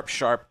sharp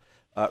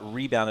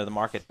rebound of the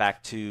market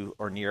back to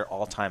or near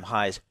all-time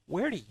highs.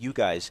 Where do you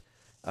guys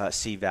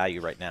see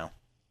value right now?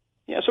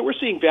 Yeah, so we're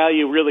seeing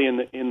value really in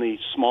the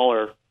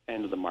smaller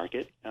end of the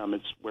market.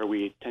 It's where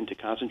we tend to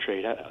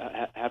concentrate,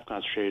 have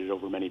concentrated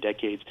over many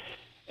decades.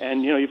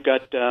 And, you've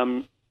got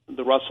the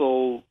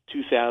Russell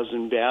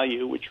 2000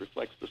 value, which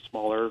reflects the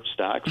smaller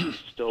stocks, is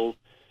still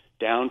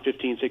down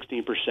 15,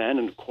 16%,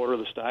 and a quarter of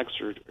the stocks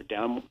are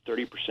down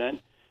 30%.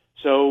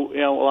 So,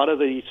 a lot of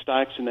the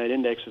stocks in that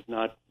index have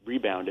not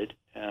rebounded,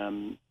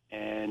 and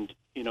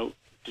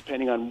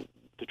depending on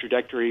the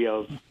trajectory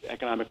of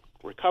economic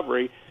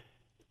recovery,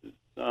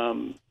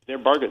 they're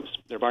bargains.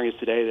 They're bargains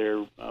today.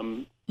 They're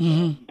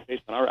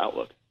based on our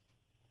outlook.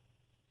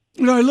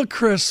 I look,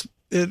 Chris,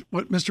 at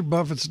what Mr.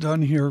 Buffett's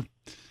done here,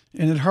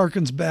 and it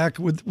harkens back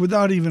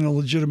without even a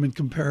legitimate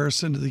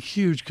comparison to the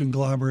huge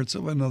conglomerates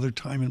of another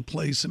time and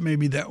place. And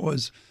maybe that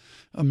was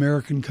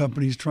American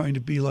companies trying to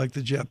be like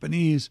the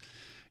Japanese.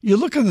 You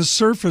look on the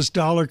surface,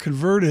 dollar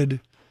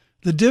converted,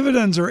 the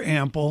dividends are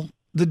ample.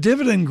 The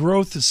dividend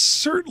growth is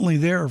certainly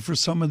there for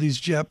some of these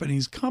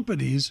Japanese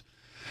companies.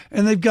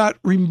 And they've got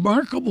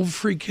remarkable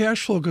free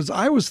cash flow, because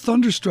I was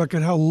thunderstruck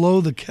at how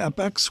low the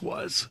CapEx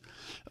was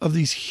of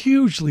these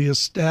hugely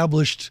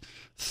established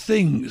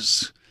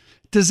things.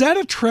 Does that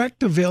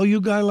attract a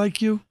value guy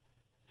like you?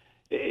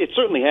 It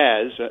certainly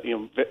has.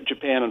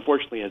 Japan,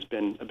 unfortunately, has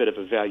been a bit of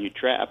a value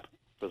trap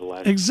for the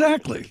last years.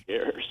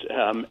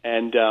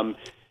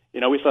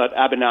 We thought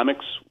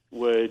Abenomics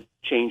would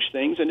change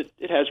things, and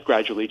it has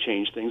gradually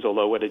changed things,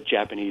 although at a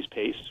Japanese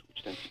pace,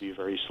 which tends to be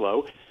very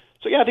slow.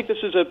 So yeah, I think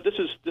this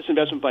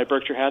investment by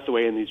Berkshire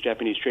Hathaway in these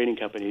Japanese trading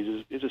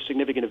companies is a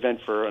significant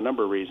event for a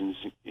number of reasons,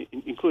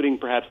 including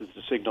perhaps it's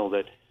a signal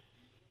that,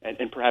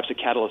 and perhaps a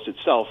catalyst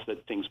itself,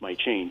 that things might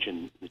change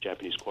in the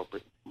Japanese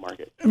corporate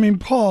market. I mean,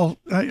 Paul,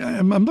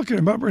 I'm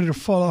about ready to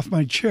fall off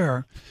my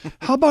chair.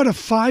 How about a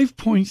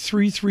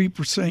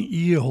 5.33%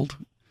 yield?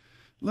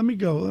 Let me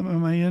go.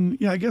 Am I in?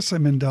 Yeah, I guess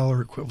I'm in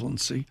dollar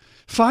equivalency.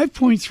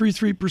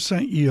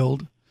 5.33%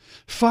 yield,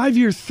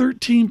 5-year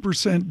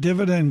 13%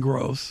 dividend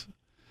growth,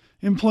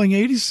 employing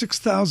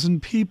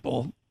 86,000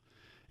 people.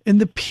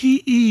 And the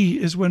PE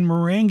is when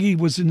Marangi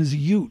was in his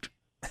ute.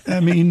 I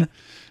mean,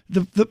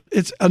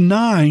 it's a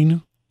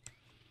 9,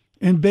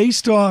 and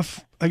based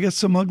off, I guess,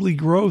 some ugly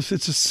growth,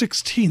 it's a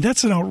 16.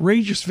 That's an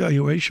outrageous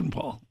valuation,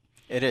 Paul.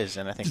 It is,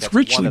 and I think that's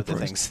one of the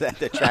things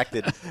that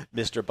attracted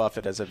Mr.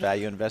 Buffett as a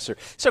value investor.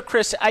 So,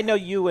 Chris, I know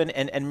you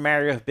and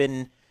Mario have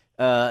been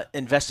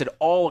invested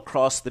all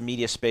across the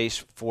media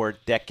space for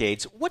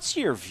decades. What's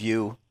your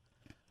view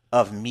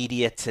of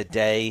media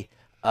today?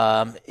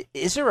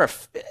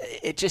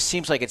 It just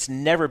seems like it's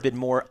never been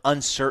more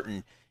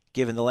uncertain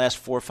given the last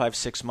 4, 5,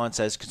 6 months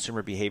as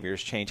consumer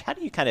behaviors change. How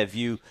do you kind of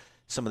view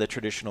some of the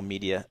traditional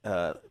media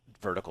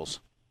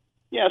verticals?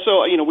 Yeah,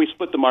 so we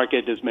split the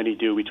market, as many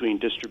do, between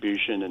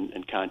distribution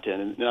and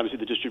content. And obviously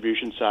the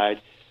distribution side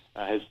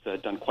has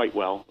done quite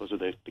well. Those are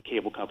the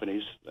cable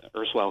companies,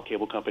 erstwhile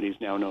cable companies,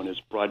 now known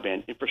as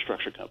broadband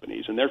infrastructure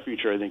companies. And their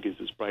future, I think, is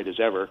as bright as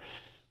ever.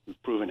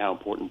 We've proven how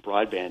important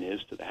broadband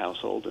is to the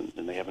household,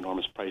 and they have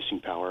enormous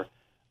pricing power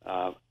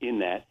in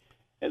that.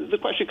 And the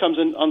question comes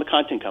in on the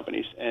content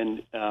companies.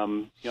 And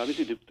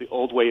obviously the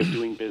old way of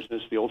doing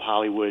business, the old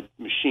Hollywood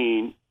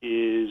machine,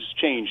 is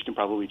changed and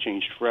probably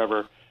changed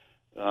forever.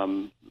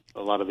 A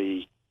lot of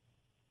the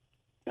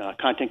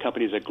content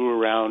companies that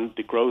grew around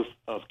the growth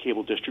of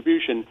cable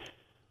distribution,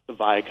 the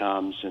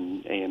Viacoms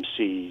and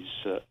AMCs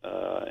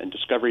and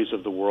Discoveries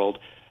of the world,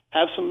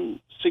 have some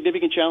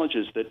significant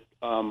challenges that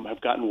have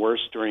gotten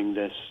worse during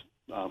this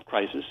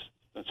crisis.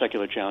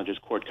 Secular challenges,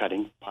 cord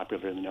cutting,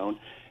 popularly known,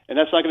 and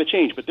that's not going to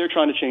change. But they're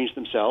trying to change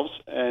themselves,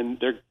 and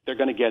they're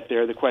going to get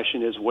there. The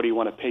question is, what do you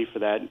want to pay for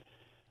that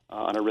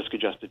on a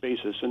risk-adjusted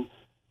basis? And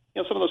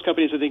some of those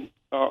companies, I think,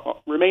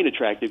 remain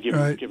attractive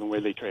given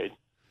where they trade.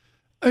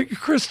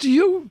 Chris,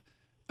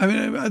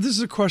 this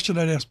is a question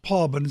I'd ask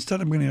Paul, but instead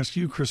I'm going to ask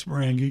you, Chris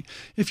Marangi.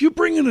 If you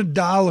bring in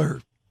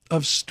 $1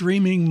 of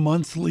streaming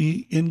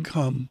monthly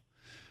income,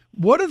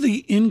 what are the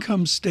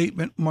income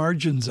statement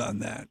margins on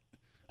that?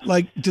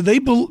 Like, do they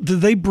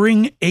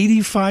bring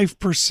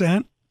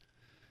 85%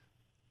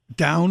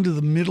 down to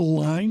the middle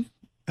line?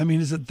 I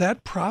mean, is it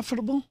that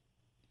profitable?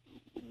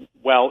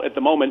 Well, at the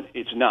moment,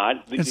 it's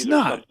not. These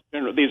are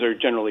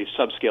generally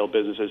subscale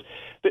businesses.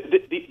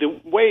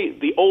 The way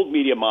the old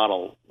media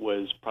model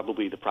was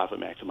probably the profit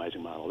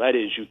maximizing model. That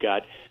is, you've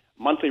got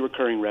monthly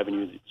recurring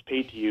revenue that's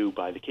paid to you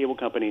by the cable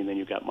company, and then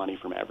you've got money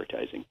from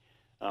advertising.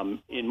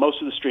 In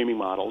most of the streaming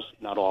models,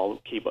 not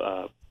all,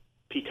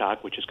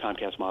 Peacock, which is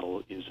Comcast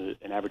model, is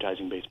an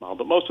advertising-based model,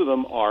 but most of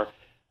them are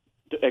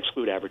to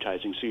exclude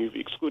advertising. So you've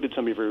excluded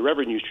some of your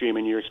revenue stream,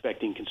 and you're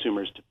expecting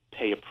consumers to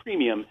pay a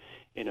premium,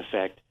 in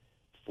effect,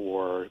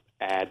 for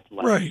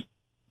ad-less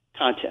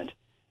content.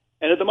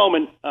 And at the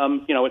moment,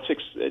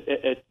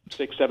 at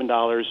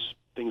 $6-7,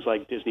 things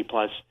like Disney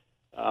Plus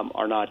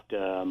are not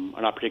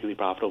particularly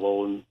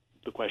profitable. And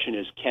the question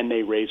is, can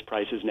they raise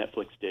prices?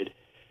 Netflix did,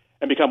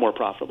 and become more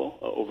profitable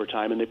over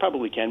time. And they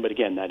probably can, but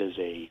again, that is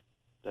a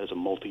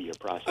multi-year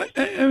process.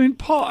 I mean,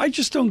 Paul, I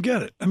just don't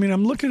get it. I mean,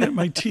 I'm looking at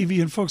my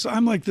TV, and folks,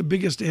 I'm like the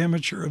biggest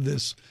amateur of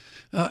this.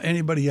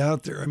 Anybody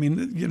out there? I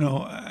mean,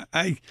 you're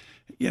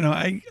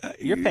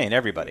paying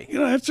everybody.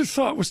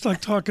 Afterthought was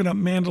like talking up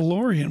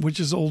Mandalorian, which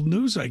is old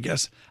news, I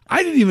guess.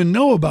 I didn't even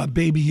know about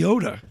Baby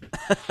Yoda.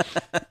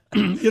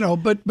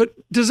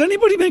 But does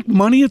anybody make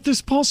money at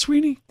this, Paul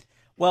Sweeney?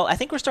 Well, I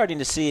think we're starting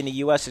to see in the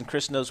U.S., and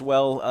Chris knows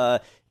well,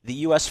 the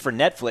U.S. for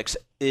Netflix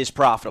is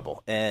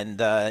profitable. And,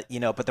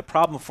 but the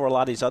problem for a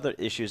lot of these other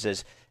issues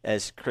is,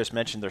 as Chris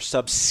mentioned, they're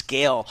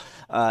subscale.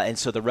 And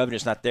so the revenue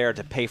is not there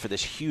to pay for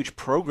this huge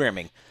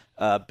programming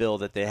bill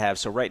that they have.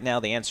 So right now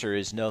the answer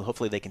is no.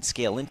 Hopefully they can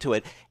scale into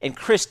it. And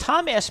Chris,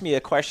 Tom asked me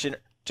a question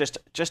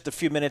just a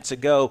few minutes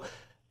ago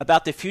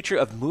about the future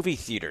of movie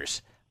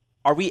theaters.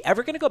 Are we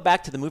ever going to go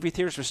back to the movie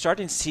theaters? We're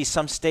starting to see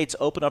some states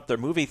open up their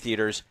movie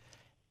theaters.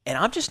 And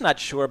I'm just not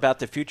sure about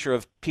the future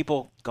of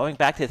people going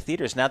back to the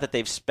theaters now that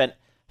they've spent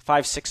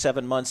 5, 6,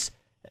 7 months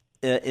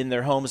in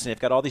their homes and they've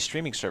got all these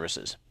streaming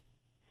services.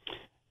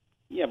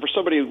 Yeah, for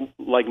somebody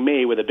like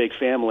me with a big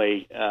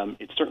family,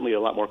 it's certainly a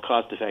lot more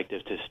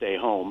cost-effective to stay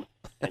home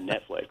than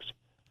Netflix.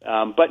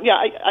 But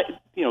yeah,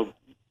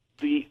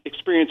 the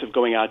experience of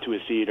going out to a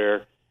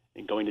theater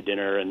and going to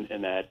dinner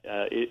and that,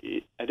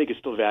 I think it's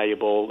still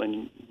valuable,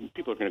 and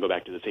people are going to go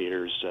back to the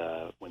theaters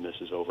when this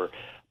is over.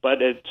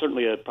 But it's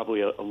certainly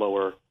probably a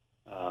lower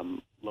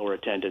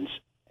attendance.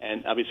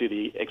 And obviously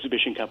the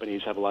exhibition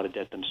companies have a lot of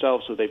debt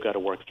themselves, so they've got to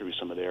work through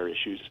some of their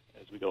issues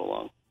as we go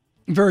along.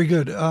 Very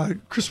good.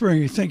 Chris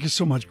Marangi, thank you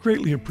so much.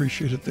 Greatly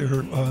appreciate it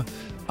there.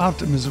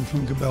 Optimism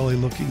from Gabelli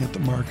looking at the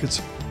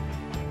markets.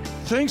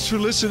 Thanks for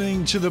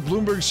listening to the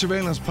Bloomberg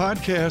Surveillance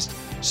Podcast.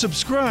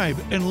 Subscribe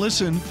and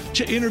listen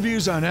to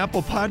interviews on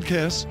Apple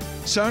Podcasts,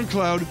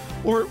 SoundCloud,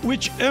 or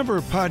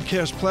whichever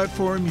podcast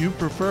platform you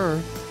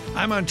prefer.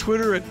 I'm on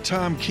Twitter at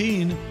Tom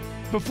Keene.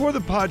 Before the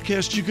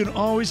podcast, you can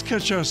always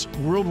catch us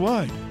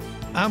worldwide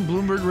on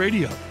Bloomberg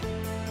Radio.